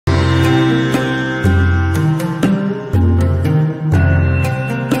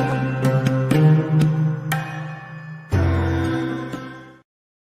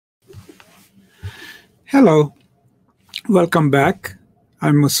Hello, welcome back.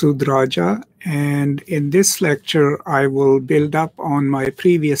 I'm Masood Raja, and in this lecture, I will build up on my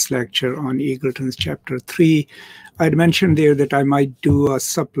previous lecture on Eagleton's Chapter 3. I'd mentioned there that I might do a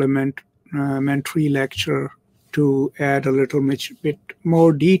supplementary lecture to add a little bit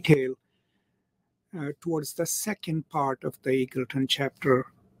more detail towards the second part of the Eagleton chapter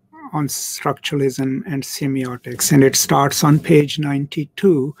on structuralism and semiotics, and it starts on page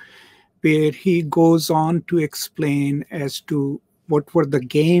 92, where he goes on to explain as to what were the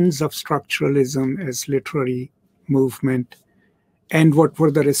gains of structuralism as literary movement and what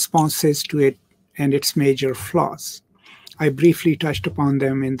were the responses to it and its major flaws. I briefly touched upon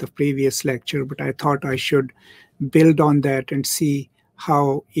them in the previous lecture, but I thought I should build on that and see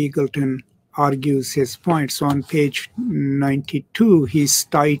how Eagleton argues his point. So on page 92, he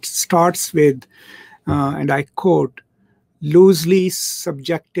starts with, and I quote, "Loosely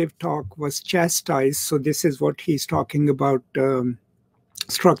subjective talk was chastised." So this is what he's talking about,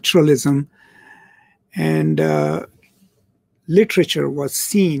 structuralism. And literature was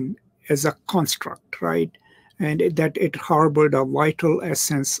seen as a construct, right? And that it harbored a vital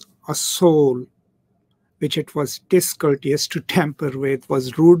essence, a soul, which it was discourteous to tamper with,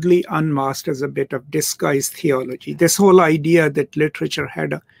 was rudely unmasked as a bit of disguised theology. This whole idea that literature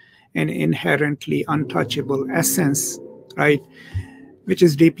had an inherently untouchable essence, right, which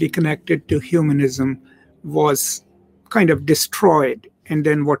is deeply connected to humanism, was kind of destroyed. And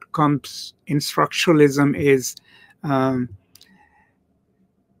then what comes in structuralism is that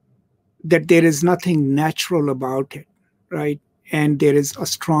there is nothing natural about it, right? And there is a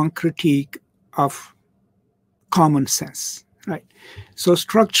strong critique of common sense, right? So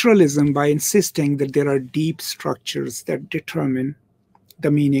structuralism, by insisting that there are deep structures that determine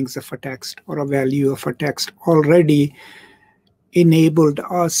the meanings of a text or a value of a text, already enabled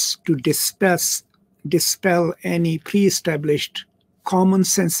us to dispel any pre-established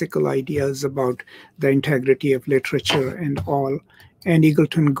commonsensical ideas about the integrity of literature and all. And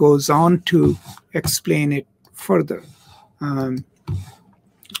Eagleton goes on to explain it further.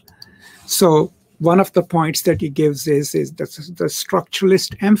 So one of the points that he gives is the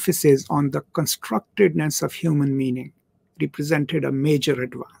structuralist emphasis on the constructedness of human meaning represented a major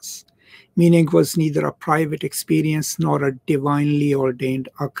advance. Meaning was neither a private experience nor a divinely ordained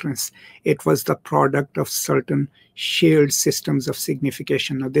occurrence. It was the product of certain shared systems of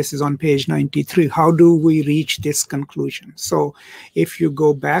signification. Now, this is on page 93. How do we reach this conclusion? So if you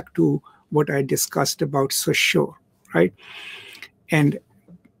go back to what I discussed about Saussure, right, and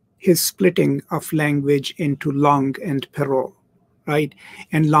his splitting of language into langue and parole, right,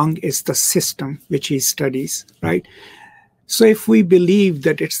 and langue is the system which he studies, right? So if we believe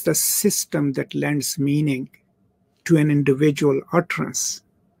that it's the system that lends meaning to an individual utterance,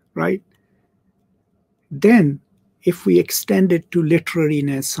 right, then if we extend it to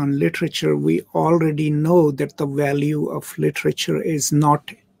literariness on literature, we already know that the value of literature is not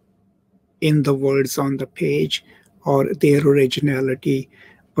in the words on the page or their originality,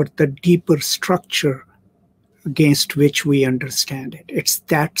 but the deeper structure against which we understand it. It's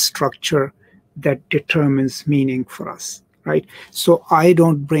that structure that determines meaning for us. Right? So I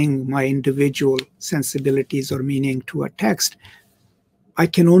don't bring my individual sensibilities or meaning to a text. I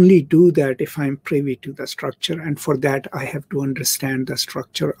can only do that if I'm privy to the structure. And for that, I have to understand the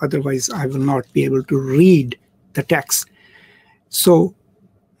structure. Otherwise, I will not be able to read the text. So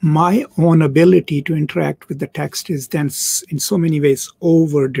my own ability to interact with the text is then in so many ways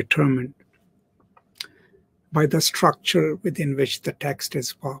over-determined by the structure within which the text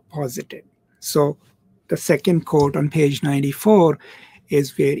is posited. So the second quote on page 94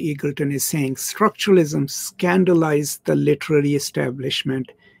 is where Eagleton is saying, "Structuralism scandalized the literary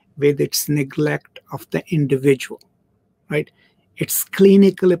establishment with its neglect of the individual," right? Its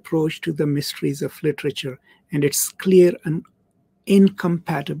clinical approach to the mysteries of literature and its clear and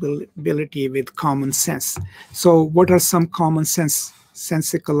incompatibility with common sense. So what are some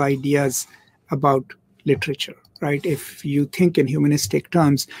sensical ideas about literature, right? If you think in humanistic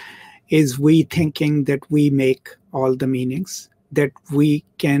terms, is we thinking that we make all the meanings, that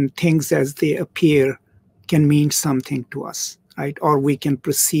things as they appear can mean something to us, right? Or we can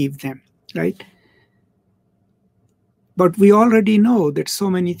perceive them, right? But we already know that so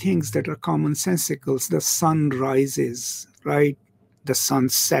many things that are commonsensicals, the sun rises, right? The sun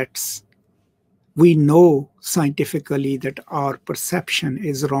sets. We know scientifically that our perception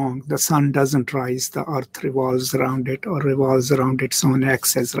is wrong. The sun doesn't rise, the earth revolves around it or revolves around its own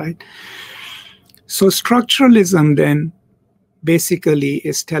axis, right? So structuralism then basically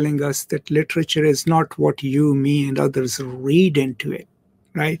is telling us that literature is not what you, me, and others read into it,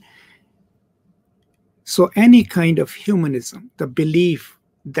 right? So any kind of humanism, the belief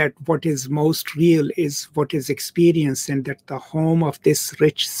that what is most real is what is experienced, and that the home of this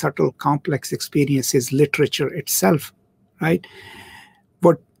rich, subtle, complex experience is literature itself, right?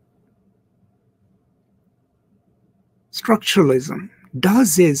 What structuralism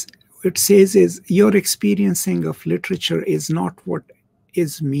does is, it says is, your experiencing of literature is not what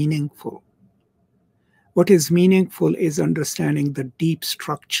is meaningful. What is meaningful is understanding the deep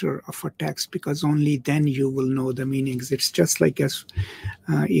structure of a text, because only then you will know the meanings. It's just like, as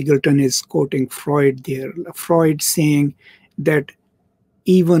Eagleton is quoting Freud there, Freud saying that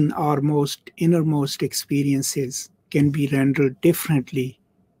even our most innermost experiences can be rendered differently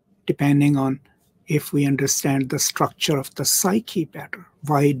depending on if we understand the structure of the psyche better.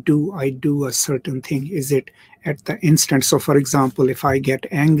 Why do I do a certain thing? Is it at the instant? So for example, if I get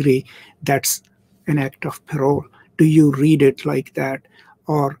angry, that's an act of parole. Do you read it like that?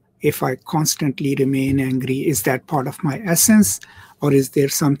 Or if I constantly remain angry, is that part of my essence? Or is there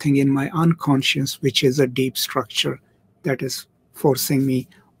something in my unconscious which is a deep structure that is forcing me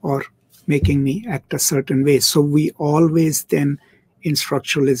or making me act a certain way? So we always then in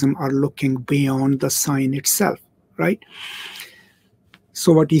structuralism are looking beyond the sign itself, right?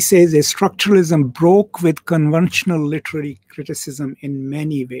 So what he says is structuralism broke with conventional literary criticism in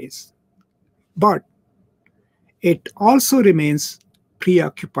many ways, but it also remains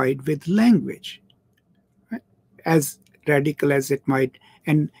preoccupied with language, right? As radical as it might.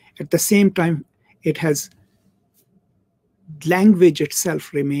 And at the same time, it has language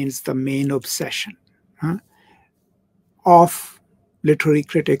itself remains the main obsession of literary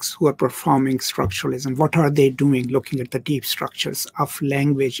critics who are performing structuralism. What are they doing? Looking at the deep structures of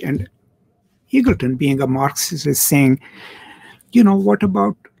language. And Eagleton, being a Marxist, is saying, you know, what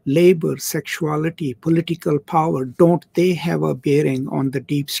about labor, sexuality, political power? Don't they have a bearing on the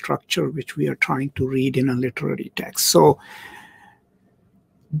deep structure which we are trying to read in a literary text? So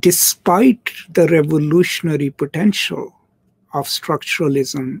despite the revolutionary potential of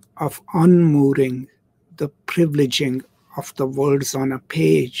structuralism, of unmooring the privileging of the words on a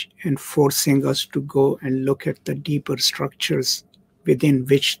page and forcing us to go and look at the deeper structures within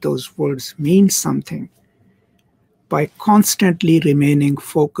which those words mean something, by constantly remaining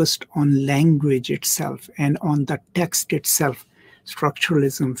focused on language itself and on the text itself,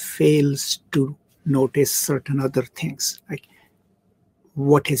 structuralism fails to notice certain other things, like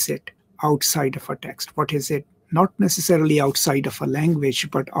what is it outside of a text? What is it not necessarily outside of a language,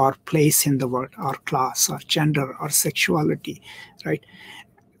 but our place in the world, our class, our gender, our sexuality, right?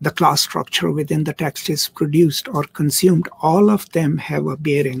 The class structure within the text is produced or consumed. All of them have a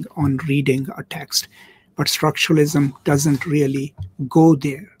bearing on reading a text. But structuralism doesn't really go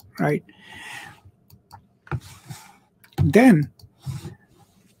there, right? Then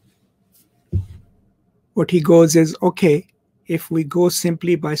what he goes is, okay, if we go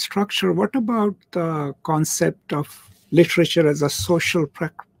simply by structure, what about the concept of literature as a social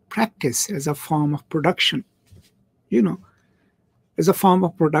practice, as a form of production? You know, as a form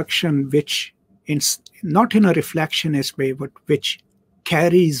of production which, not in a reflectionist way, but which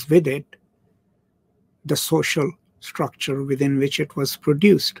carries with it the social structure within which it was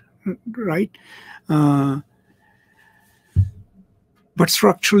produced, right? But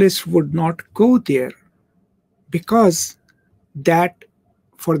structuralists would not go there, because that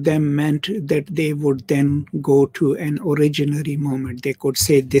for them meant that they would then go to an originary moment. They could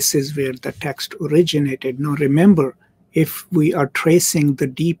say this is where the text originated. Now remember, if we are tracing the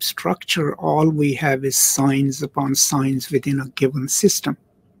deep structure, all we have is signs upon signs within a given system,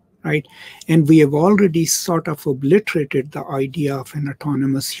 right? And we have already sort of obliterated the idea of an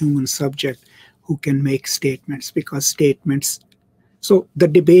autonomous human subject who can make statements, because statements... So the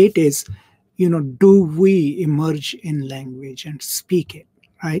debate is, you know, do we emerge in language and speak it,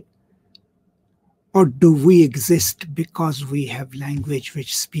 right? Or do we exist because we have language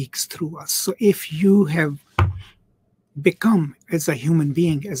which speaks through us? So if you have become, as a human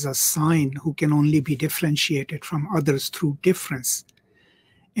being, as a sign who can only be differentiated from others through difference,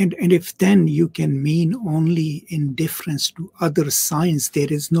 and if then you can mean only in difference to other signs,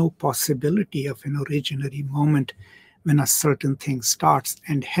 there is no possibility of an originary moment when a certain thing starts.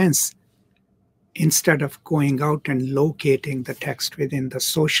 And hence, instead of going out and locating the text within the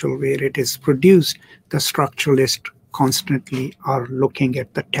social where it is produced, the structuralists constantly are looking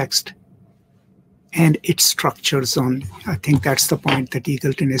at the text and its structures only. I think that's the point that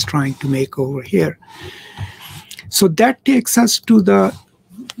Eagleton is trying to make over here. So that takes us to the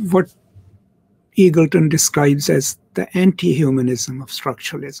what Eagleton describes as the anti-humanism of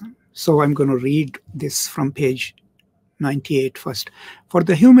structuralism. So I'm going to read this from page 98 first. For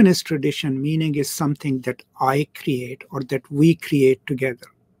the humanist tradition, meaning is something that I create or that we create together.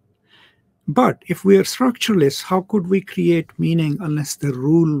 But if we are structuralists, how could we create meaning unless the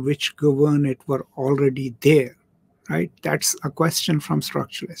rule which govern it were already there? Right? That's a question from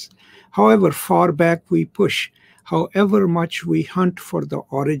structuralists. However far back we push, however much we hunt for the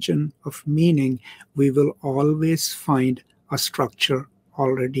origin of meaning, we will always find a structure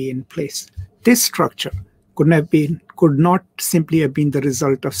already in place. This structure could not simply have been the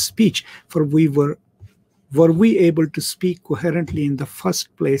result of speech, for were we able to speak coherently in the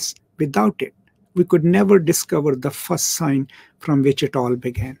first place without it? We could never discover the first sign from which it all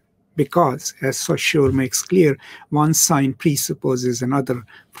began. Because, as Saussure makes clear, one sign presupposes another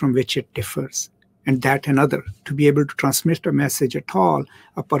from which it differs. And that another, to be able to transmit a message at all,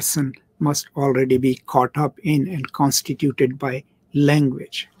 a person must already be caught up in and constituted by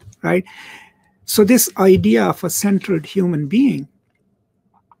language, right? So this idea of a centered human being,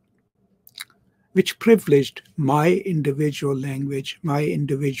 which privileged my individual language, my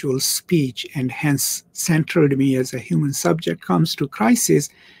individual speech, and hence centered me as a human subject, comes to crisis.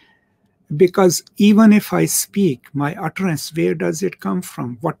 Because even if I speak, my utterance, where does it come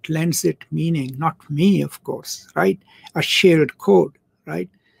from? What lends it meaning? Not me, of course, right? A shared code, right?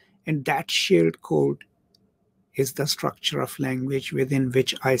 And that shared code is the structure of language within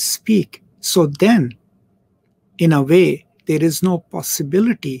which I speak. So then, in a way, there is no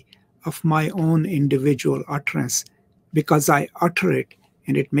possibility of my own individual utterance because I utter it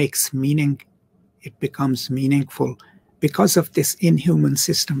and it makes meaning. It becomes meaningful because of this inhuman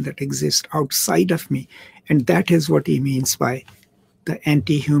system that exists outside of me. And that is what he means by the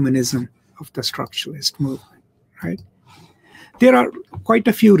anti-humanism of the structuralist movement, right? There are quite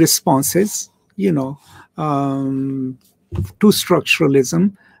a few responses, to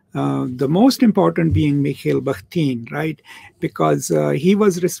structuralism. The most important being Mikhail Bakhtin, right? Because he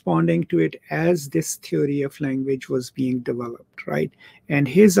was responding to it as this theory of language was being developed, right? And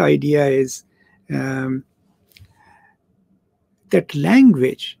his idea is that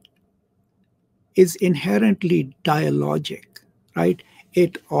language is inherently dialogic, right?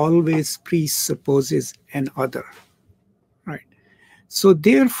 It always presupposes an other, right? So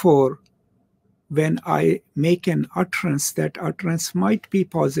therefore, when I make an utterance, that utterance might be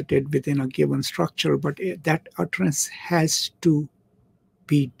posited within a given structure, but that utterance has to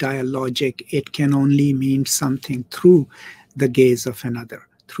be dialogic. It can only mean something through the gaze of another,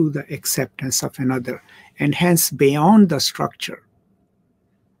 through the acceptance of another. And hence, beyond the structure,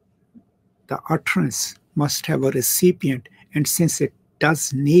 the utterance must have a recipient. And since it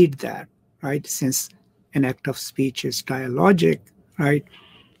does need that, right, since an act of speech is dialogic, right,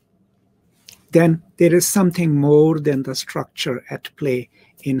 then there is something more than the structure at play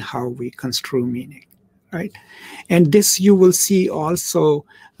in how we construe meaning, right? And this you will see also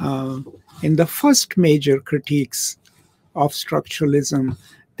in the first major critiques of structuralism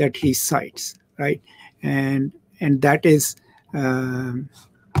that he cites, right? And that is the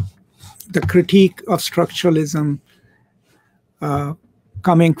critique of structuralism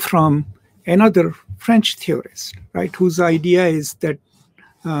coming from another French theorist, right, whose idea is that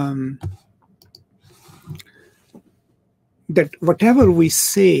that whatever we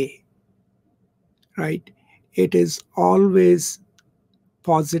say, right, it is always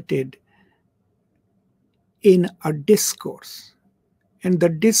posited in a discourse. And the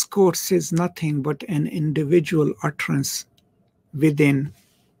discourse is nothing but an individual utterance within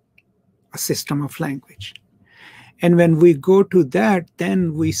a system of language. And when we go to that,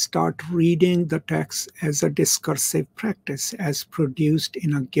 then we start reading the text as a discursive practice, as produced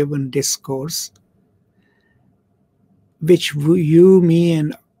in a given discourse, which you, me,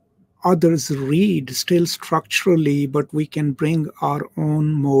 and others read still structurally, but we can bring our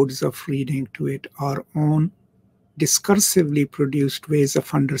own modes of reading to it, our own discursively produced ways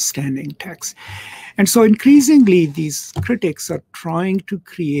of understanding text. And so increasingly, these critics are trying to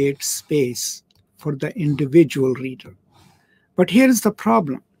create space for the individual reader. But here's the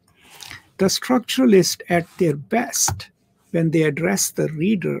problem. The structuralists at their best, when they address the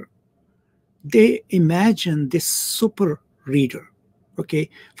reader, they imagine this super reader, okay?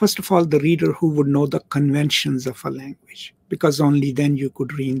 First of all, the reader who would know the conventions of a language, because only then you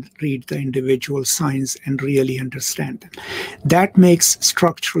could read the individual signs and really understand them. That makes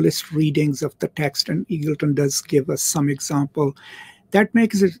structuralist readings of the text, and Eagleton does give us some example, that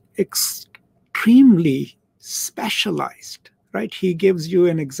makes it extremely specialized, right? He gives you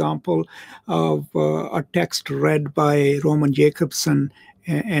an example of a text read by Roman Jacobson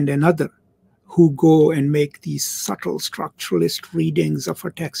and another, who go and make these subtle structuralist readings of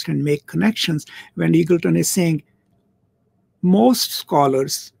a text and make connections, when Eagleton is saying, most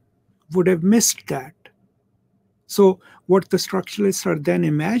scholars would have missed that. So what the structuralists are then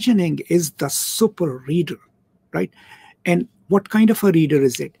imagining is the super reader, right? And what kind of a reader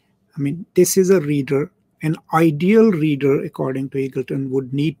is it? I mean, this is a reader. An ideal reader, according to Eagleton,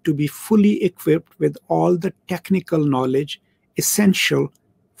 would need to be fully equipped with all the technical knowledge essential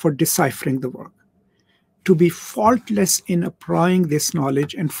for deciphering the work, to be faultless in applying this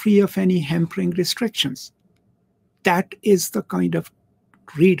knowledge and free of any hampering restrictions. That is the kind of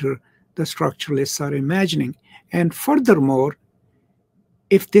reader the structuralists are imagining. And furthermore,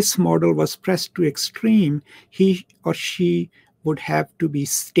 if this model was pressed to extreme, he or she would have to be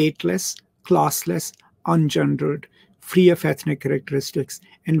stateless, classless, ungendered, free of ethnic characteristics,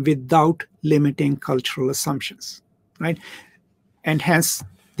 and without limiting cultural assumptions, right? And hence,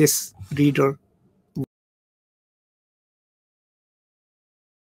 this reader,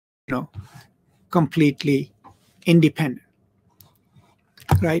 completely independent,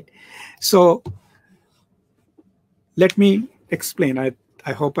 right? So let me explain.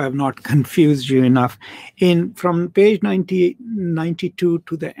 I hope I have not confused you enough. From page 92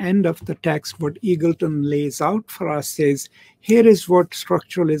 to the end of the text, what Eagleton lays out for us is, here is what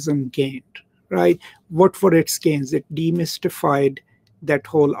structuralism gained, right? What were its gains? It demystified that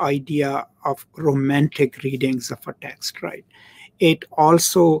whole idea of romantic readings of a text, right? It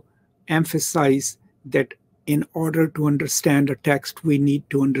also emphasized that in order to understand a text, we need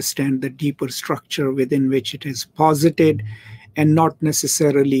to understand the deeper structure within which it is posited, and not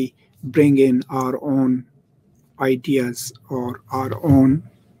necessarily bring in our own ideas or our own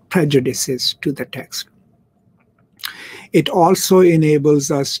prejudices to the text. It also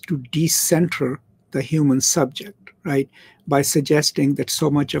enables us to decenter the human subject, right, by suggesting that so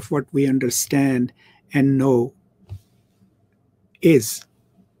much of what we understand and know is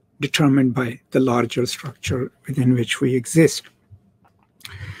determined by the larger structure within which we exist.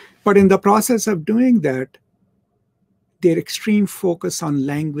 But in the process of doing that, their extreme focus on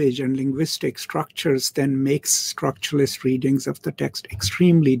language and linguistic structures then makes structuralist readings of the text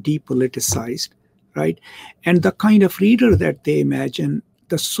extremely depoliticized, right? And the kind of reader that they imagine,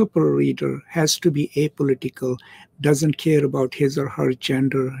 the super reader, has to be apolitical, doesn't care about his or her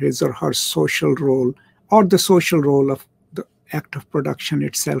gender, his or her social role, or the social role of the act of production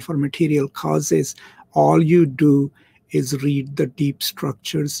itself or material causes. All you do is read the deep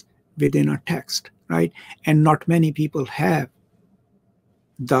structures within a text, right? And not many people have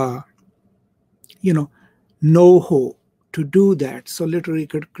the, know-how to do that. So literary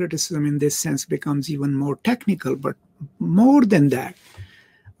criticism in this sense becomes even more technical. But more than that,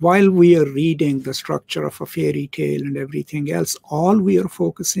 while we are reading the structure of a fairy tale and everything else, all we are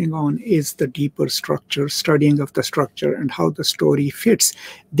focusing on is the deeper structure, studying of the structure and how the story fits.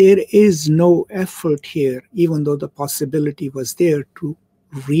 There is no effort here, even though the possibility was there, to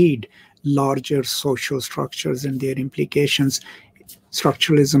read larger social structures and their implications.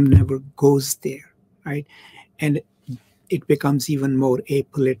 Structuralism never goes there, right? And it becomes even more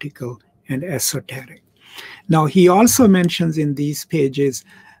apolitical and esoteric. Now, he also mentions in these pages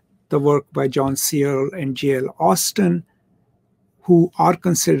the work by John Searle and J.L. Austin, who are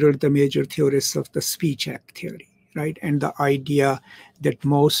considered the major theorists of the speech act theory, right? And the idea that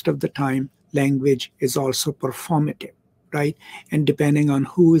most of the time language is also performative, right? And depending on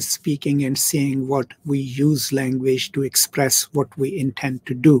who is speaking and saying what, we use language to express what we intend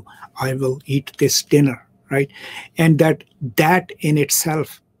to do. I will eat this dinner, right? And that in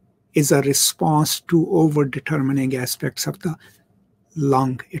itself is a response to over-determining aspects of the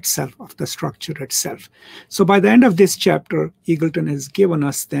lung itself, of the structure itself. So by the end of this chapter, Eagleton has given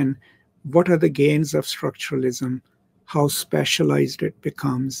us then what are the gains of structuralism, how specialized it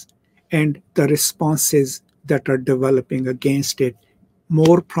becomes, and the responses that are developing against it.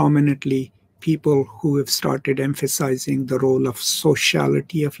 More prominently, people who have started emphasizing the role of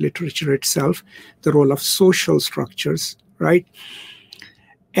sociality of literature itself, the role of social structures, right?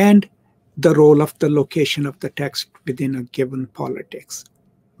 And the role of the location of the text within a given politics.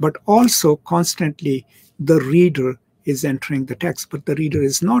 But also constantly the reader is entering the text, but the reader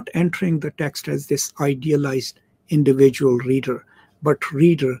is not entering the text as this idealized individual reader, but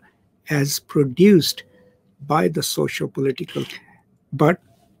reader as produced by the socio-political. But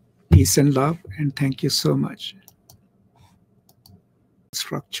peace and love, and thank you so much.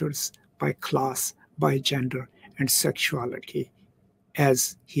 Structures by class, by gender, and sexuality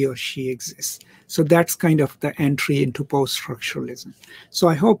as he or she exists. So that's kind of the entry into post-structuralism. So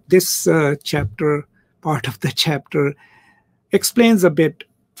I hope this part of the chapter, explains a bit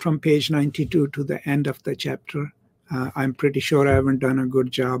from page 92 to the end of the chapter. I'm pretty sure I haven't done a good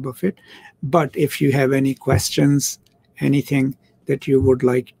job of it. But if you have any questions anything that you would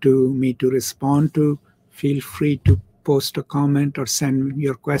like me to respond to, feel free to post a comment or send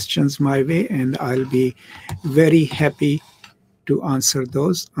your questions my way, and I'll be very happy to answer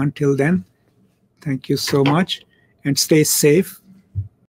those. Until then, thank you so much, and stay safe.